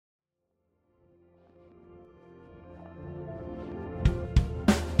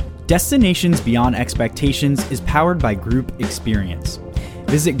Destinations Beyond Expectations is powered by Group Experience.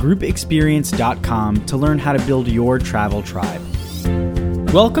 Visit groupexperience.com to learn how to build your travel tribe.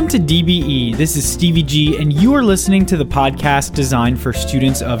 Welcome to DBE. This is Stevie G, and you are listening to the podcast designed for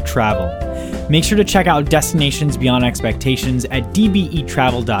students of travel. Make sure to check out Destinations Beyond Expectations at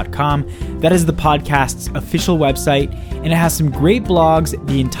dbetravel.com. That is the podcast's official website, and it has some great blogs,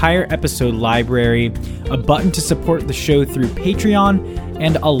 the entire episode library, a button to support the show through Patreon,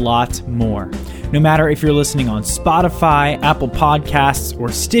 and a lot more. No matter if you're listening on Spotify, Apple Podcasts, or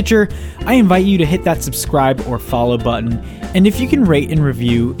Stitcher, I invite you to hit that subscribe or follow button. And if you can rate and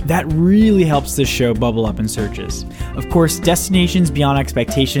review, that really helps this show bubble up in searches. Of course, Destinations Beyond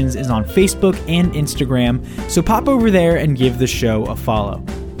Expectations is on Facebook and Instagram, so pop over there and give the show a follow.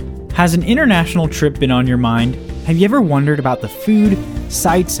 Has an international trip been on your mind? Have you ever wondered about the food,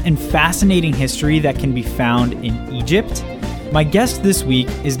 sights, and fascinating history that can be found in Egypt? My guest this week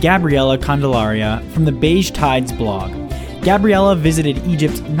is Gabriella Candelaria from the Beige Tides blog. Gabriella visited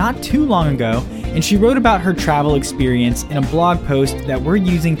Egypt not too long ago, and she wrote about her travel experience in a blog post that we're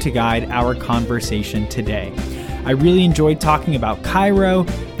using to guide our conversation today. I really enjoyed talking about Cairo,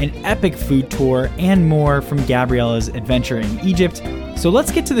 an epic food tour, and more from Gabriella's adventure in Egypt. So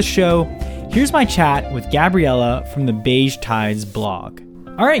let's get to the show. Here's my chat with Gabriella from the Beige Tides blog.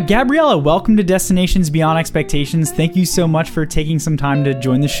 All right, Gabriella, welcome to Destinations Beyond Expectations. Thank you so much for taking some time to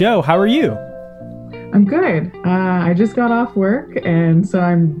join the show. How are you? I'm good. I just got off work, and so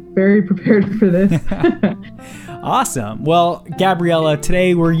I'm very prepared for this. Awesome. Well, Gabriella,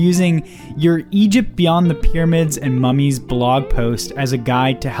 today we're using your Egypt Beyond the Pyramids and Mummies blog post as a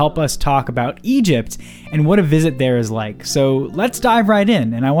guide to help us talk about Egypt and what a visit there is like. So let's dive right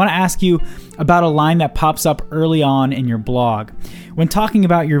in. And I want to ask you about a line that pops up early on in your blog. When talking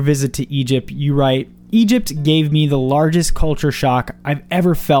about your visit to Egypt, you write, "Egypt gave me the largest culture shock I've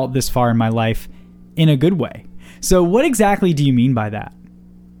ever felt this far in my life, in a good way." So what exactly do you mean by that?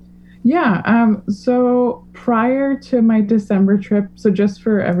 Yeah, so prior to my December trip, so just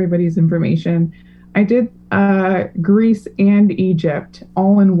for everybody's information, I did Greece and Egypt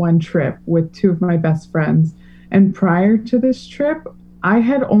all in one trip with two of my best friends. And prior to this trip, I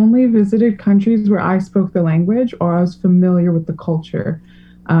had only visited countries where I spoke the language or I was familiar with the culture.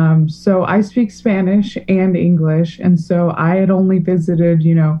 So I speak Spanish and English, and so I had only visited,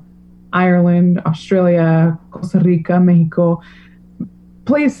 Ireland, Australia, Costa Rica, Mexico,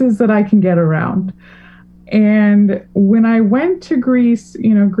 places that I can get around. And when I went to Greece,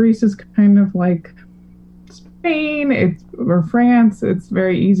 Greece is kind of like Spain, or France. It's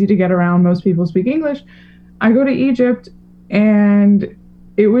very easy to get around. Most people speak English. I go to Egypt, and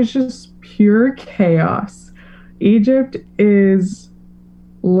it was just pure chaos. Egypt is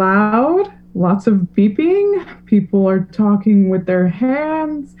loud, lots of beeping. People are talking with their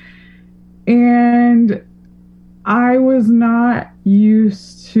hands. And I was not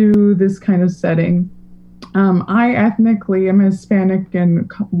used to this kind of setting. I ethnically am Hispanic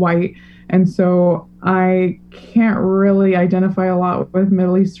and white, and so I can't really identify a lot with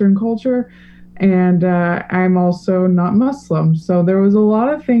Middle Eastern culture, and I'm also not Muslim. So there was a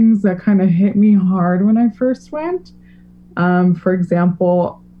lot of things that kind of hit me hard when I first went. For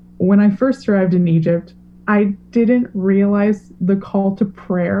example, when I first arrived in Egypt, I didn't realize the call to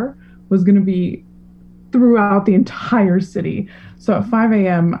prayer was going to be throughout the entire city. So at 5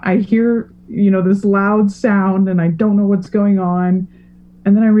 a.m., I hear, this loud sound, and I don't know what's going on.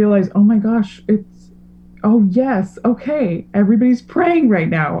 And then I realize, oh my gosh, oh yes, okay, everybody's praying right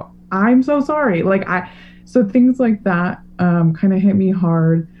now. I'm so sorry. So things like that kind of hit me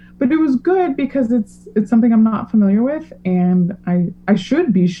hard. But it was good because it's something I'm not familiar with, and I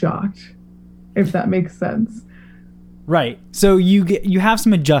should be shocked, if that makes sense. Right. So you have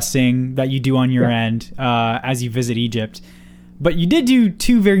some adjusting that you do on your end as you visit Egypt. But you did do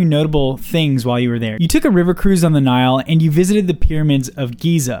two very notable things while you were there. You took a river cruise on the Nile, and you visited the pyramids of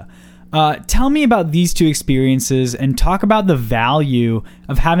Giza. Tell me about these two experiences and talk about the value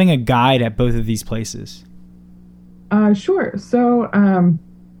of having a guide at both of these places. Sure. So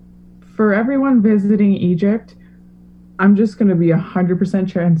for everyone visiting Egypt, I'm just going to be 100%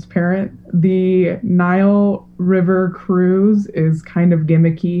 transparent. The Nile River cruise is kind of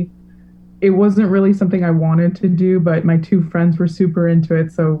gimmicky. It wasn't really something I wanted to do, but my two friends were super into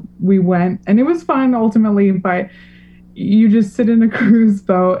it. So we went, and it was fun ultimately, but you just sit in a cruise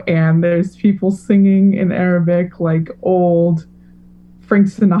boat and there's people singing in Arabic, like old Frank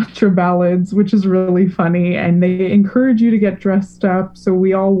Sinatra ballads, which is really funny. And they encourage you to get dressed up. So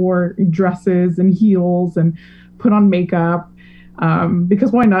we all wore dresses and heels and put on makeup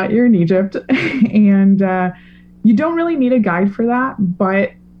because why not? You're in Egypt. And you don't really need a guide for that,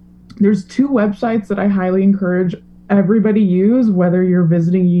 but There's two websites that I highly encourage everybody use, whether you're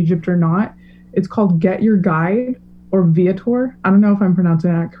visiting Egypt or not. It's called Get Your Guide or Viator. I don't know if I'm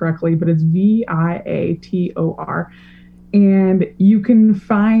pronouncing that correctly, but it's Viator. And you can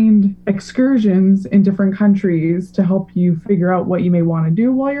find excursions in different countries to help you figure out what you may want to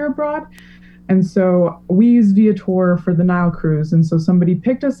do while you're abroad. And so we use Viator for the Nile cruise. And so somebody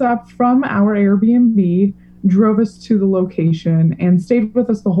picked us up from our Airbnb, drove us to the location, and stayed with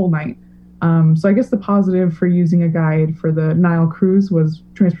us the whole night. So I guess the positive for using a guide for the Nile cruise was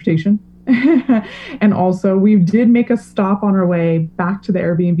transportation. And also, we did make a stop on our way back to the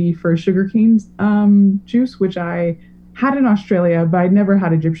Airbnb for sugarcane juice, which I had in Australia, but I'd never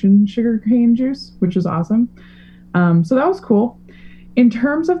had Egyptian sugarcane juice, which was awesome. So that was cool. In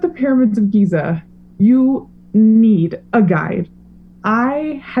terms of the pyramids of Giza, you need a guide.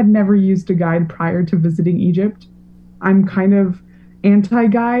 I had never used a guide prior to visiting Egypt. I'm kind of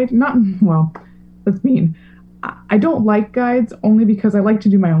anti-guide. Not, well, that's mean. I don't like guides only because I like to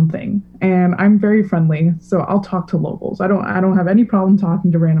do my own thing, and I'm very friendly, so I'll talk to locals. I don't have any problem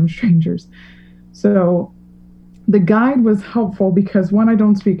talking to random strangers. So the guide was helpful because, one, I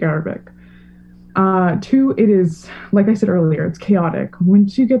don't speak Arabic. Two, it is, like I said earlier, it's chaotic.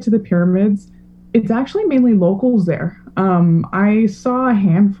 Once you get to the pyramids, it's actually mainly locals there. I saw a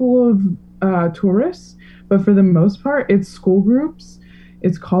handful of tourists, but for the most part, it's school groups,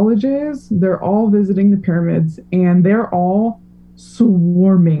 it's colleges. They're all visiting the pyramids, and they're all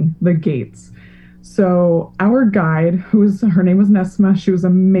swarming the gates. So our guide, her name was Nesma, she was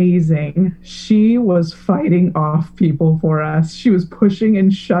amazing. She was fighting off people for us. She was pushing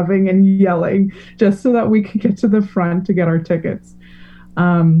and shoving and yelling just so that we could get to the front to get our tickets.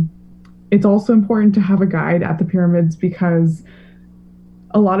 It's also important to have a guide at the pyramids because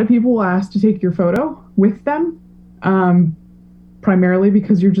a lot of people will ask to take your photo with them, primarily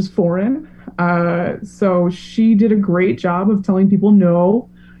because you're just foreign. So she did a great job of telling people, no,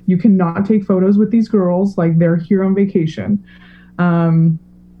 you cannot take photos with these girls, like they're here on vacation.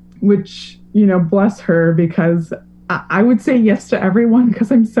 Which, bless her, because I would say yes to everyone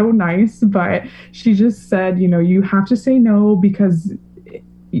because I'm so nice, but she just said, you have to say no because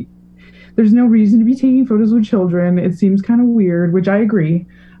there's no reason to be taking photos with children. It seems kind of weird, which I agree.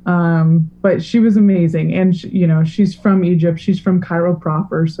 But she was amazing. And, she's from Egypt. She's from Cairo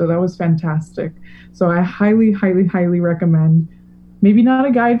proper. So that was fantastic. So I highly, highly, highly recommend, maybe not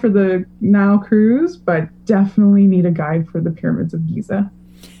a guide for the Nile cruise, but definitely need a guide for the pyramids of Giza.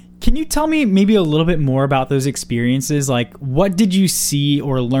 Can you tell me maybe a little bit more about those experiences? Like, what did you see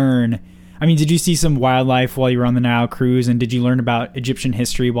or learn? I mean, did you see some wildlife while you were on the Nile cruise? And did you learn about Egyptian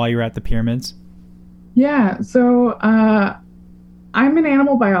history while you were at the pyramids? Yeah. So, I'm an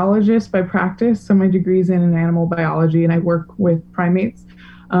animal biologist by practice, so my degree's in animal biology, and I work with primates.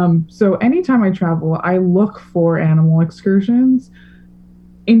 So anytime I travel, I look for animal excursions.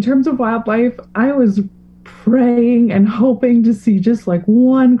 In terms of wildlife, I was praying and hoping to see just like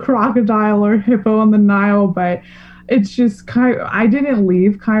one crocodile or hippo on the Nile, but it's just I didn't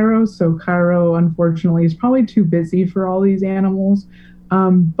leave Cairo, so Cairo, unfortunately, is probably too busy for all these animals.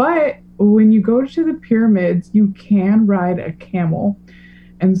 But when you go to the pyramids, you can ride a camel.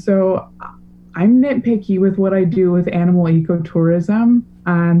 And so I'm nitpicky with what I do with animal ecotourism.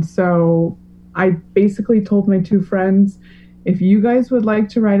 And so I basically told my two friends, if you guys would like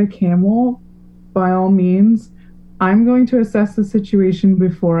to ride a camel, by all means, I'm going to assess the situation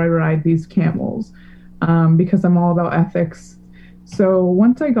before I ride these camels, because I'm all about ethics. So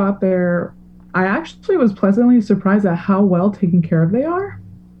once I got there, I actually was pleasantly surprised at how well taken care of they are.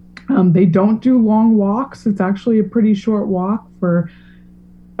 They don't do long walks. It's actually a pretty short walk for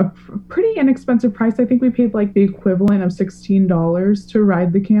a pretty inexpensive price. I think we paid like the equivalent of $16 to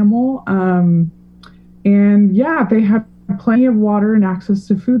ride the camel. And yeah, they have plenty of water and access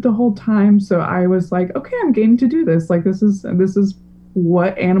to food the whole time. So I was like, okay, I'm game to do this. Like this is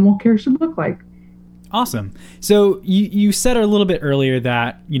what animal care should look like. Awesome. So you said a little bit earlier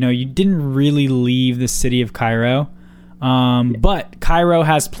that, you didn't really leave the city of Cairo. But Cairo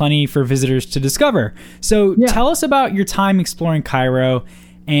has plenty for visitors to discover. So tell us about your time exploring Cairo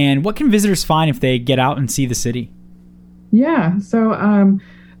and what can visitors find if they get out and see the city? Yeah. So,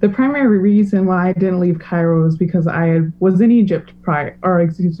 the primary reason why I didn't leave Cairo was because I was in Egypt I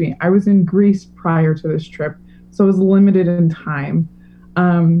was in Greece prior to this trip. So I was limited in time.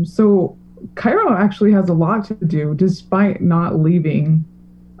 So Cairo actually has a lot to do despite not leaving.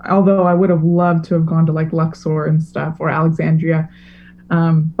 Although I would have loved to have gone to like Luxor and stuff or Alexandria.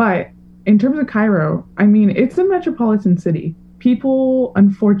 But in terms of Cairo, I mean, it's a metropolitan city. People,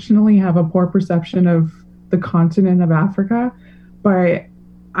 unfortunately, have a poor perception of the continent of Africa. But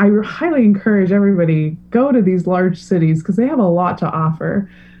I highly encourage everybody go to these large cities because they have a lot to offer.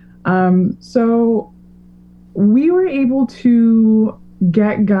 So we were able to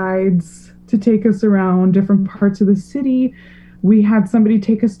get guides to take us around different parts of the city. We had somebody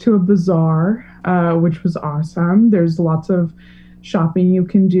take us to a bazaar, which was awesome. There's lots of shopping you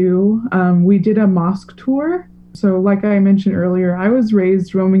can do. We did a mosque tour. So, like I mentioned earlier, I was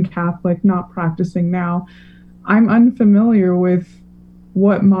raised Roman Catholic, not practicing now. I'm unfamiliar with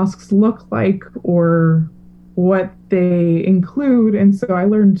what mosques look like or what they include. And so I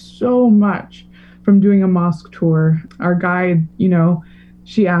learned so much from doing a mosque tour. Our guide,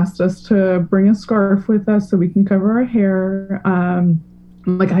 she asked us to bring a scarf with us so we can cover our hair.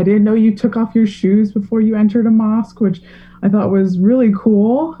 Like, I didn't know you took off your shoes before you entered a mosque, which I thought was really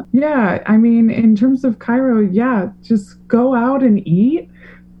cool. Yeah, I mean, in terms of Cairo, yeah, just go out and eat,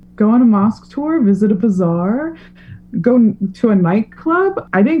 go on a mosque tour, visit a bazaar, go to a nightclub.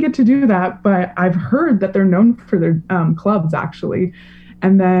 I didn't get to do that, but I've heard that they're known for their clubs, actually.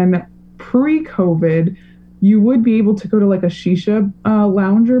 And then pre-COVID, you would be able to go to like a shisha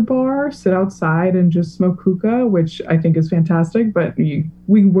lounger bar, sit outside and just smoke hookah, which I think is fantastic, but we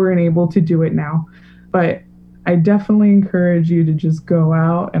weren't able to do it now. But I definitely encourage you to just go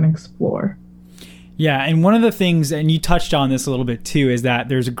out and explore. Yeah, and one of the things, and you touched on this a little bit too, is that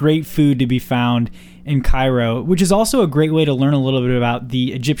there's great food to be found in Cairo, which is also a great way to learn a little bit about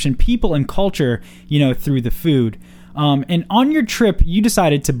the Egyptian people and culture, through the food. And on your trip, you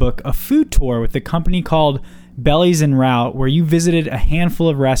decided to book a food tour with a company called Bellies en Route, where you visited a handful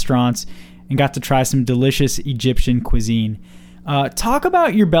of restaurants and got to try some delicious Egyptian cuisine. Talk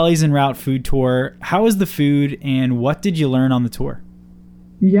about your Bellies en Route food tour. How was the food, and what did you learn on the tour?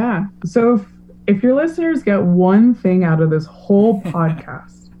 Yeah, so if your listeners get one thing out of this whole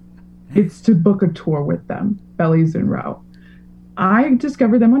podcast, it's to book a tour with them, Bellies en Route. I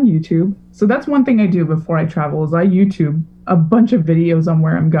discovered them on YouTube. So that's one thing I do before I travel is I YouTube a bunch of videos on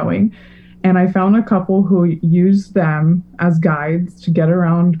where I'm going. And I found a couple who use them as guides to get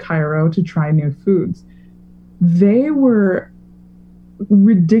around Cairo to try new foods. They were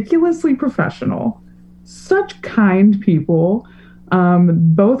ridiculously professional, such kind people.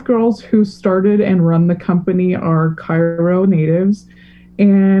 Both girls who started and run the company are Cairo natives.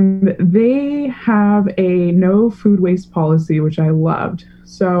 And they have a no food waste policy, which I loved.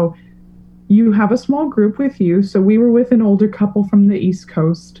 So you have a small group with you. So we were with an older couple from the East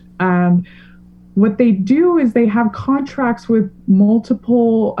Coast. And what they do is they have contracts with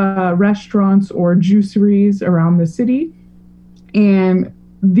multiple restaurants or juiceries around the city. And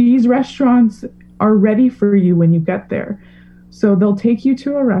these restaurants are ready for you when you get there. So they'll take you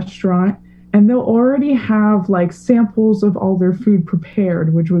to a restaurant and they'll already have like samples of all their food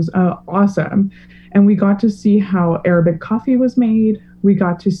prepared, which was awesome. And we got to see how Arabic coffee was made. We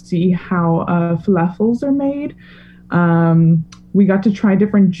got to see how falafels are made. We got to try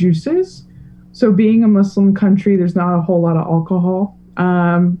different juices. So being a Muslim country, there's not a whole lot of alcohol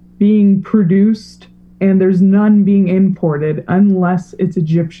being produced, and there's none being imported unless it's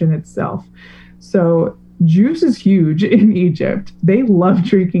Egyptian itself. So juice is huge in Egypt. They love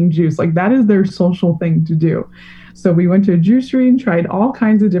drinking juice. Like, that is their social thing to do. So we went to a juicery and tried all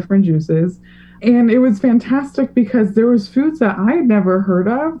kinds of different juices. And it was fantastic because there was foods that I had never heard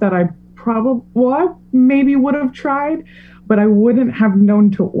of that I maybe would have tried, but I wouldn't have known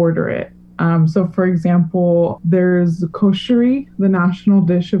to order it. So for example, there's kosheri, the national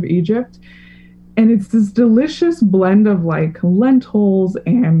dish of Egypt. And it's this delicious blend of like lentils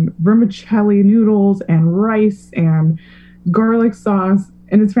and vermicelli noodles and rice and garlic sauce.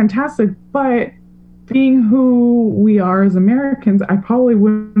 And it's fantastic. But being who we are as Americans, I probably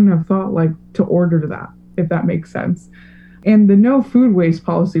wouldn't have thought like to order that, if that makes sense. And the no food waste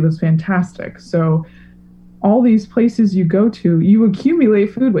policy was fantastic. So all these places you go to, you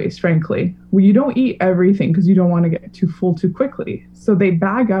accumulate food waste, frankly. Well, you don't eat everything because you don't want to get too full too quickly. So they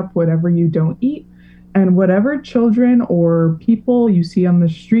bag up whatever you don't eat, and whatever children or people you see on the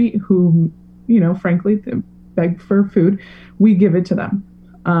street who, frankly, beg for food, we give it to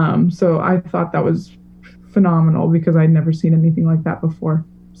them. So I thought that was phenomenal because I'd never seen anything like that before.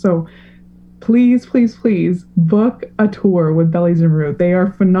 So please, please, please book a tour with Bellies en Route. They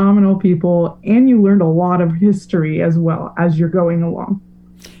are phenomenal people, and you learned a lot of history as well as you're going along.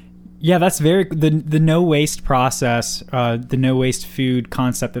 Yeah, that's the no waste process, the no waste food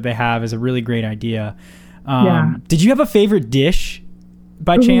concept that they have is a really great idea. Did you have a favorite dish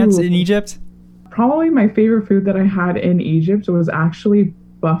by chance in Egypt? Probably my favorite food that I had in Egypt was actually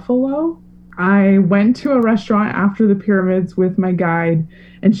buffalo. I went to a restaurant after the pyramids with my guide,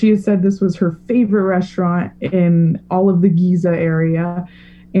 and she had said this was her favorite restaurant in all of the Giza area.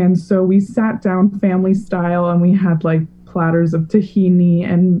 And so we sat down family style and we had like platters of tahini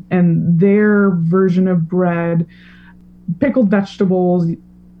and their version of bread, pickled vegetables.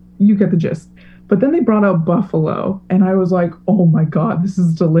 You get the gist. But then they brought out buffalo, and I was like, oh my God, this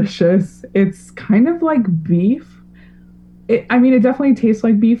is delicious. It's kind of like beef. I mean, it definitely tastes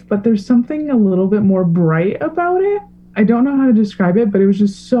like beef, but there's something a little bit more bright about it. I don't know how to describe it, but it was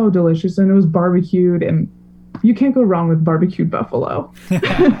just so delicious, and it was barbecued, and you can't go wrong with barbecued buffalo.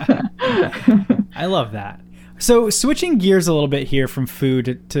 I love that. So switching gears a little bit here from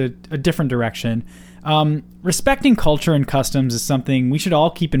food to a different direction, respecting culture and customs is something we should all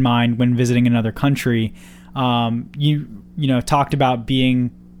keep in mind when visiting another country. You talked about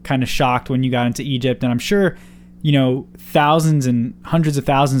being kind of shocked when you got into Egypt, and I'm sure thousands and hundreds of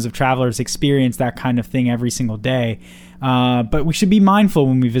thousands of travelers experience that kind of thing every single day. But we should be mindful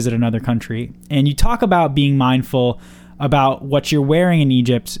when we visit another country. And you talk about being mindful about what you're wearing in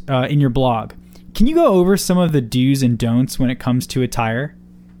Egypt in your blog. Can you go over some of the do's and don'ts when it comes to attire?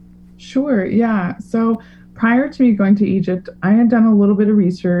 Sure, yeah. So prior to me going to Egypt, I had done a little bit of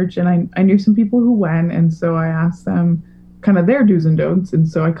research, and I knew some people who went, and so I asked them kind of their do's and don'ts, and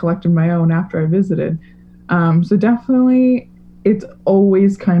so I collected my own after I visited. So definitely, it's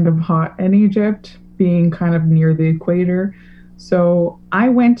always kind of hot in Egypt, being kind of near the equator. So I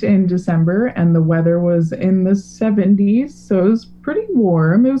went in December, and the weather was in the 70s, so it was pretty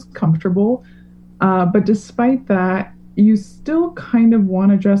warm. It was comfortable. But despite that, you still kind of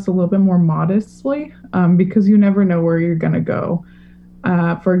want to dress a little bit more modestly because you never know where you're going to go.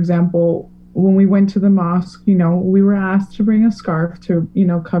 For example, when we went to the mosque, we were asked to bring a scarf to,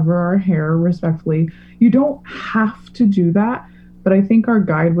 cover our hair respectfully. You don't have to do that, but I think our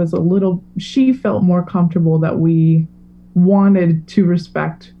guide was she felt more comfortable that we wanted to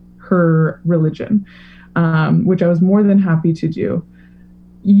respect her religion, which I was more than happy to do.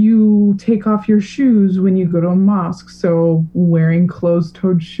 You take off your shoes when you go to a mosque, so wearing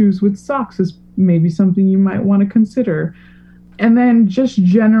closed-toed shoes with socks is maybe something you might want to consider. And then just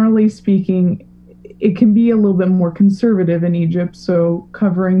generally speaking, it can be a little bit more conservative in Egypt, so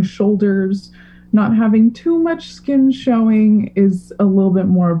covering shoulders, not having too much skin showing is a little bit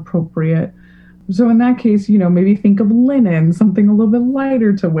more appropriate. So in that case, maybe think of linen, something a little bit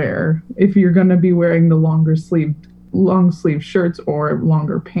lighter to wear if you're going to be wearing the long sleeve shirts or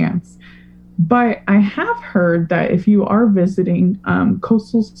longer pants. But I have heard that if you are visiting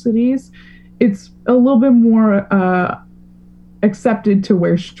coastal cities, it's a little bit more accepted to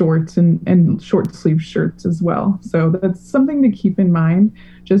wear shorts and short sleeve shirts as well. So that's something to keep in mind,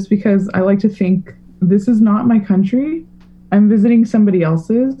 just because I like to think this is not my country. I'm visiting somebody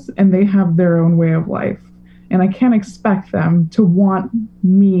else's, and they have their own way of life. And I can't expect them to want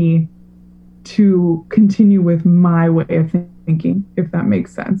me to continue with my way of thinking, if that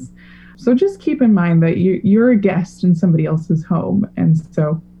makes sense. So just keep in mind that you're a guest in somebody else's home, and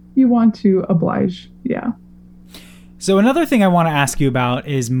so you want to oblige. Yeah. So another thing I want to ask you about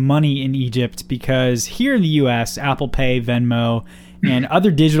is money in Egypt, because here in the US, Apple Pay, Venmo, and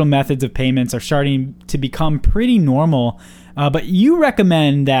other digital methods of payments are starting to become pretty normal. But you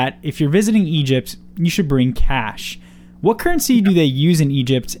recommend that if you're visiting Egypt, you should bring cash. What currency do they use in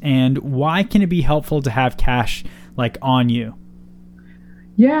Egypt, and why can it be helpful to have cash on you?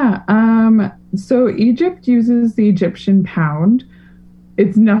 Yeah, so Egypt uses the Egyptian pound.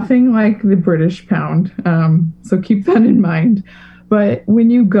 It's nothing like the British pound, so keep that in mind. But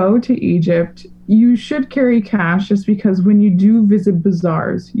when you go to Egypt, you should carry cash, just because when you do visit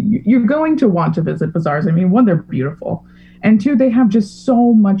bazaars, you're going to want to visit bazaars. I mean, one, they're beautiful, and two, they have just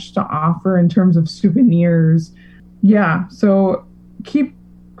so much to offer in terms of souvenirs. Yeah, so keep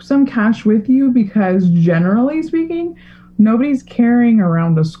some cash with you, because generally speaking, nobody's carrying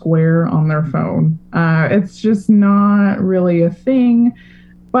around a square on their phone. It's just not really a thing.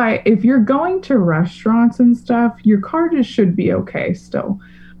 But if you're going to restaurants and stuff, your card should be okay still.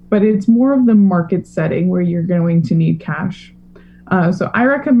 But it's more of the market setting where you're going to need cash. So I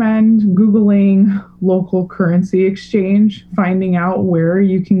recommend Googling local currency exchange, finding out where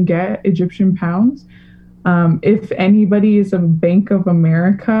you can get Egyptian pounds. If anybody is a Bank of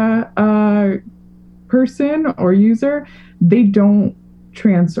America person or user, they don't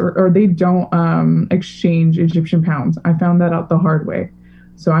transfer or they don't exchange Egyptian pounds. I found that out the hard way.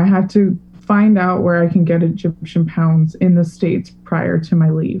 So I had to find out where I can get Egyptian pounds in the States prior to my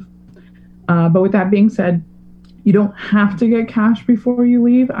leave. But with that being said, you don't have to get cash before you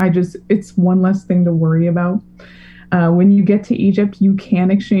leave. It's one less thing to worry about. When you get to Egypt, you can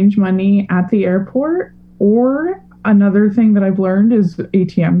exchange money at the airport, or another thing that I've learned is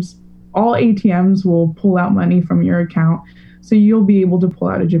ATMs. All ATMs will pull out money from your account. So you'll be able to pull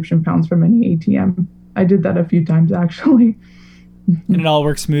out Egyptian pounds from any ATM. I did that a few times, actually. And it all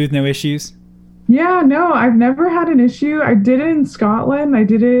works smooth, no issues? Yeah, no, I've never had an issue. I did it in Scotland. I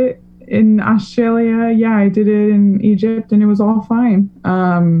did it in Australia. Yeah, I did it in Egypt, and it was all fine.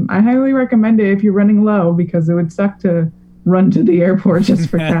 I highly recommend it if you're running low, because it would suck to run to the airport just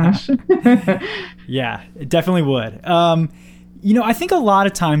for cash. Yeah, it definitely would. I think a lot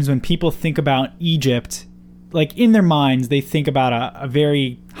of times when people think about Egypt, like in their minds, they think about a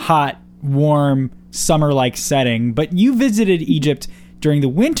very hot, warm, summer-like setting. But you visited Egypt during the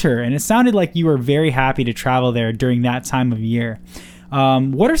winter, and it sounded like you were very happy to travel there during that time of year.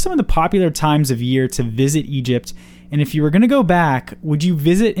 What are some of the popular times of year to visit Egypt? And if you were going to go back, would you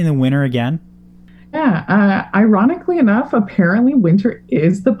visit in the winter again? Yeah, ironically enough, apparently winter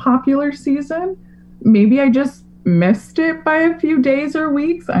is the popular season. Maybe I just missed it by a few days or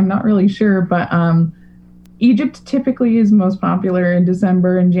weeks. I'm not really sure, but Egypt typically is most popular in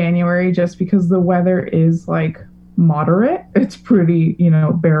December and January just because the weather is like moderate. It's pretty,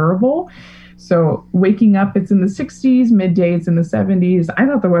 bearable. So waking up, it's in the 60s, midday, it's in the 70s. I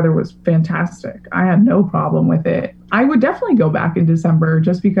thought the weather was fantastic. I had no problem with it. I would definitely go back in December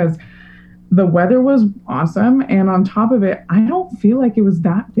just because the weather was awesome. And on top of it, I don't feel like it was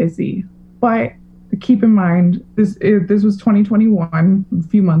that busy. But keep in mind, this was 2021, a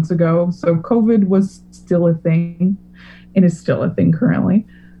few months ago. So COVID was still a thing and is still a thing currently.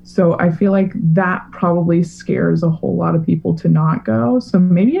 So I feel like that probably scares a whole lot of people to not go. So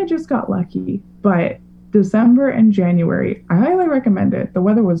maybe I just got lucky. But December and January, I highly recommend it. The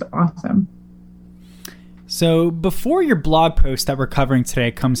weather was awesome. So before your blog post that we're covering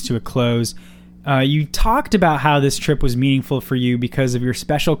today comes to a close, you talked about how this trip was meaningful for you because of your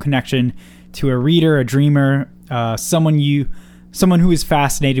special connection to a reader, a dreamer, someone who is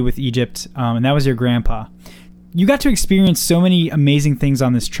fascinated with Egypt, and that was your grandpa. You got to experience so many amazing things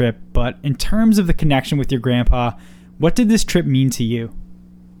on this trip, but in terms of the connection with your grandpa, what did this trip mean to you?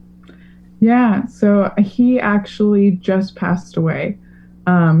 Yeah, so he actually just passed away.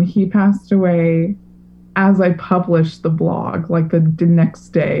 He passed away as I published the blog, like the next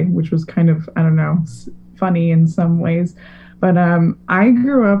day, which was kind of, I don't know, funny in some ways. But I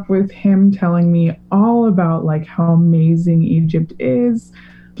grew up with him telling me all about like how amazing Egypt is.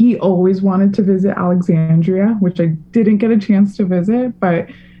 He always wanted to visit Alexandria, which I didn't get a chance to visit, but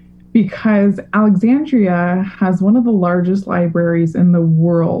because Alexandria has one of the largest libraries in the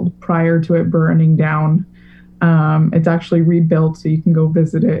world prior to it burning down. It's actually rebuilt, so you can go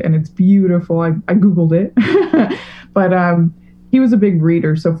visit it, and it's beautiful. I Googled it. But he was a big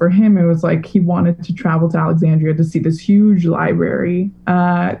reader, so for him, it was like he wanted to travel to Alexandria to see this huge library.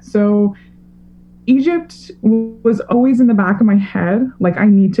 So Egypt was always in the back of my head, like I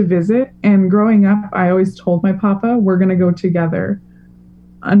need to visit. And growing up, I always told my papa, we're going to go together.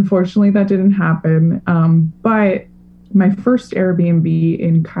 Unfortunately, that didn't happen. But my first Airbnb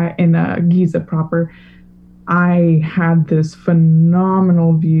in Giza proper, I had this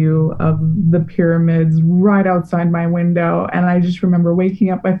phenomenal view of the pyramids right outside my window. And I just remember waking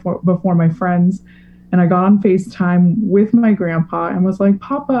up before my friends, and I got on FaceTime with my grandpa and was like,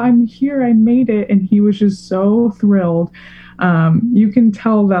 Papa, I'm here. I made it. And he was just so thrilled. You can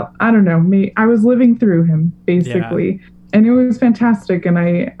tell that, I don't know, I was living through him, basically. Yeah. And it was fantastic. And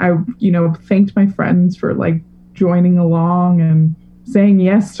I thanked my friends for like joining along and saying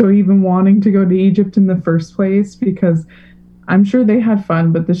yes to even wanting to go to Egypt in the first place, because I'm sure they had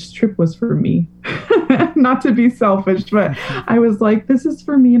fun, but this trip was for me. Not to be selfish, but I was like, this is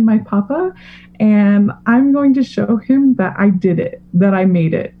for me and my papa, and I'm going to show him that I did it, that I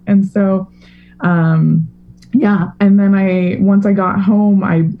made it. And so, yeah. And then once I got home,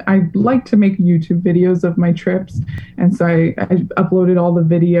 I like to make YouTube videos of my trips. And so I uploaded all the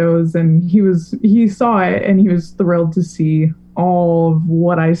videos, and he saw it, and he was thrilled to see all of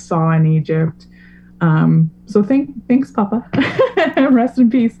what I saw in Egypt. So thanks, Papa. Rest in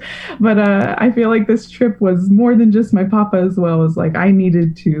peace. But I feel like this trip was more than just my Papa, as well as like I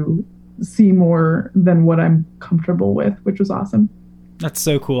needed to see more than what I'm comfortable with, which was awesome. That's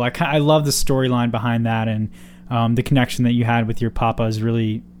so cool. I love the storyline behind that, and the connection that you had with your Papa is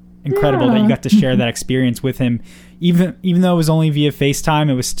really incredible. Yeah. That you got to share that experience with him, even though it was only via FaceTime.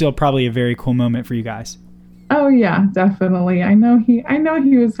 It was still probably a very cool moment for you guys. Oh yeah, definitely. I know he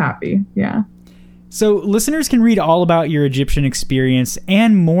was happy. Yeah. So listeners can read all about your Egyptian experience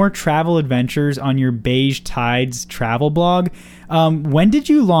and more travel adventures on your Beige Tides travel blog. When did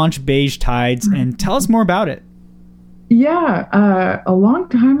you launch Beige Tides, and tell us more about it? Yeah, a long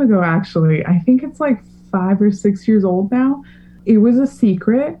time ago, actually. I think it's like 5 or 6 years old now. It was a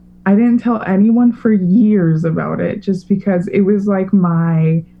secret. I didn't tell anyone for years about it just because it was like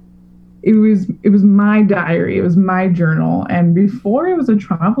it was my diary, it was my journal. And before it was a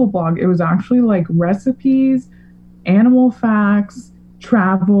travel blog, it was actually like recipes, animal facts,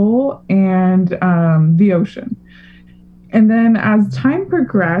 travel, and the ocean. And then as time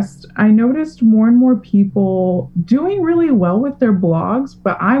progressed, I noticed more and more people doing really well with their blogs,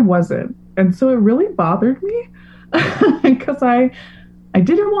 but I wasn't. And so it really bothered me because I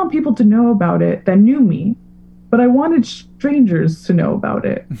didn't want people to know about it that knew me, but I wanted strangers to know about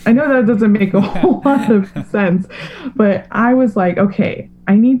it. I know that doesn't make a whole lot of sense, but I was like, okay,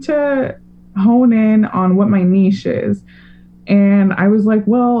 I need to hone in on what my niche is. And I was like,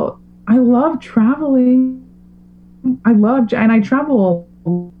 well, I love traveling. And I travel a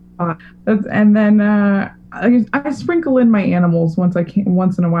lot. And then I sprinkle in my animals once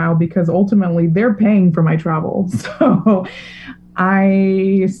in a while because ultimately they're paying for my travel. So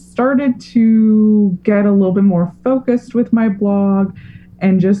I started to get a little bit more focused with my blog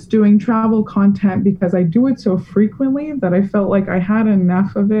and just doing travel content because I do it so frequently that I felt like I had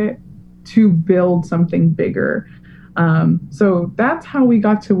enough of it to build something bigger. So that's how we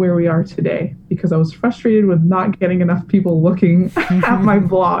got to where we are today, because I was frustrated with not getting enough people looking at my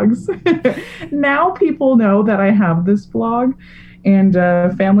blogs. Now people know that I have this blog, and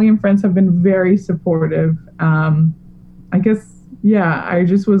family and friends have been very supportive. I guess, yeah, I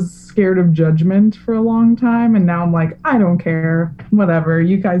just was scared of judgment for a long time, and now I'm like, I don't care, whatever,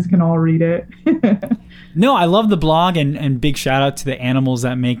 you guys can all read it. No, I love the blog, and big shout out to the animals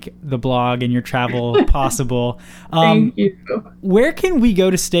that make the blog and your travel possible. Thank you. Where can we go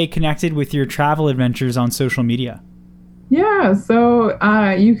to stay connected with your travel adventures on social media? Yeah, so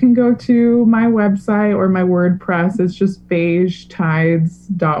you can go to my website or my WordPress. It's just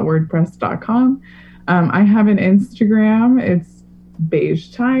beigetides.wordpress.com. I have an Instagram. It's Beige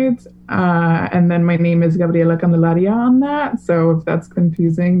Tides. And then my name is Gabriela Candelaria on that. So if that's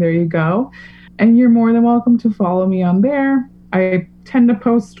confusing, there you go. And you're more than welcome to follow me on there. I tend to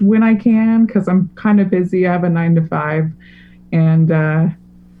post when I can because I'm kind of busy. I have a 9 to 5. And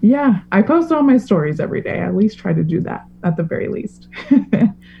yeah, I post all my stories every day. I at least try to do that at the very least.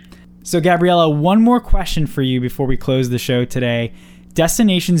 So Gabriela, one more question for you before we close the show today.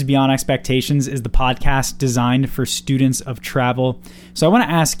 Destinations Beyond Expectations is the podcast designed for students of travel. So I want to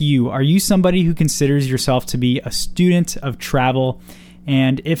ask you, are you somebody who considers yourself to be a student of travel?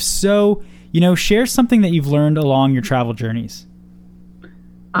 And if so, share something that you've learned along your travel journeys.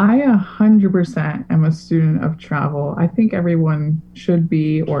 I 100% am a student of travel. I think everyone should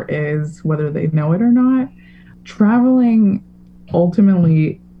be or is, whether they know it or not. Traveling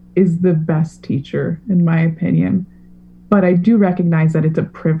ultimately is the best teacher, in my opinion. But I do recognize that it's a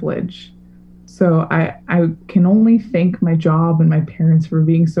privilege. So I can only thank my job and my parents for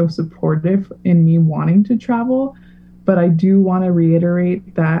being so supportive in me wanting to travel. But I do want to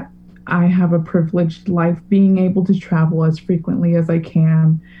reiterate that I have a privileged life being able to travel as frequently as I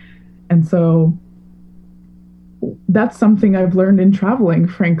can. And so that's something I've learned in traveling,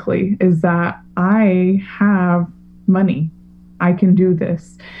 frankly, is that I have money. I can do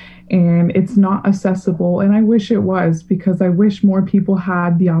this. And it's not accessible. And I wish it was, because I wish more people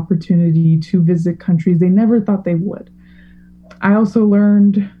had the opportunity to visit countries they never thought they would. I also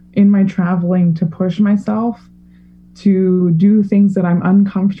learned in my traveling to push myself to do things that I'm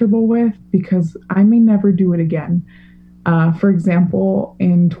uncomfortable with because I may never do it again. For example,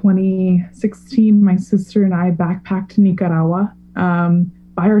 in 2016, my sister and I backpacked to Nicaragua by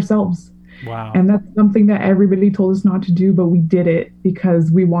ourselves. Wow. And that's something that everybody told us not to do, but we did it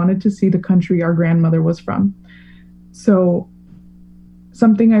because we wanted to see the country our grandmother was from. So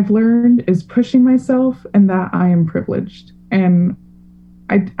something I've learned is pushing myself and that I am privileged. And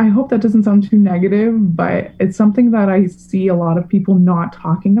I hope that doesn't sound too negative, but it's something that I see a lot of people not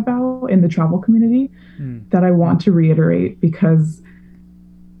talking about in the travel community that I want to reiterate, because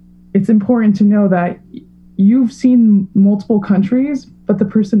it's important to know that you've seen multiple countries, but the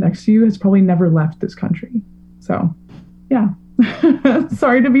person next to you has probably never left this country. So, yeah.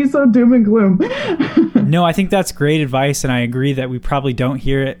 Sorry to be so doom and gloom. No, I think that's great advice, and I agree that we probably don't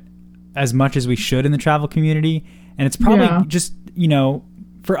hear it as much as we should in the travel community. And it's probably just,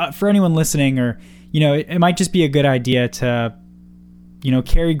 for anyone listening, or, it might just be a good idea to,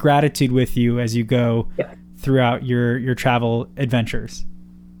 carry gratitude with you as you go throughout your travel adventures.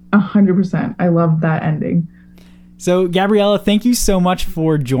 100%. I love that ending. So, Gabriela, thank you so much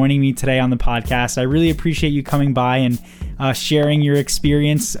for joining me today on the podcast. I really appreciate you coming by and sharing your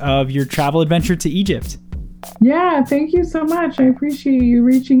experience of your travel adventure to Egypt. Yeah, thank you so much. I appreciate you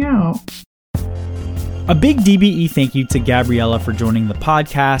reaching out. A big DBE thank you to Gabriella for joining the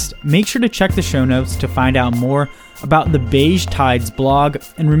podcast. Make sure to check the show notes to find out more about the Beige Tides blog,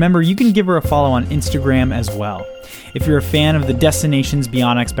 and remember, you can give her a follow on Instagram as well. If you're a fan of the Destinations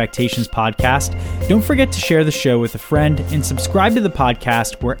Beyond Expectations podcast, don't forget to share the show with a friend and subscribe to the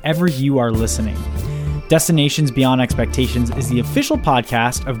podcast wherever you are listening. Destinations Beyond Expectations is the official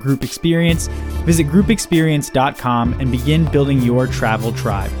podcast of Group Experience. Visit groupexperience.com and begin building your travel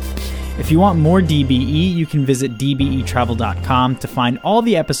tribe. If you want more DBE, you can visit dbetravel.com to find all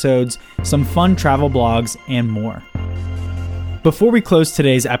the episodes, some fun travel blogs, and more. Before we close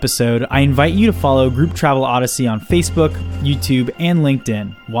today's episode, I invite you to follow Group Travel Odyssey on Facebook, YouTube, and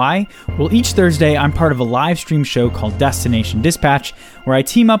LinkedIn. Why? Well, each Thursday, I'm part of a live stream show called Destination Dispatch, where I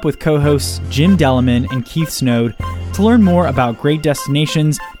team up with co-hosts Jim Delleman and Keith Snowd to learn more about great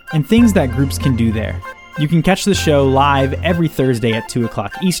destinations and things that groups can do there. You can catch the show live every Thursday at 2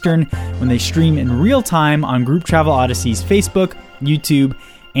 o'clock Eastern when they stream in real time on Group Travel Odyssey's Facebook, YouTube,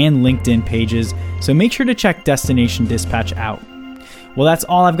 and LinkedIn pages, so make sure to check Destination Dispatch out. Well, that's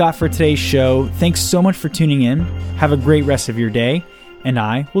all I've got for today's show. Thanks so much for tuning in. Have a great rest of your day, and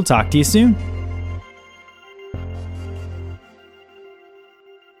I will talk to you soon.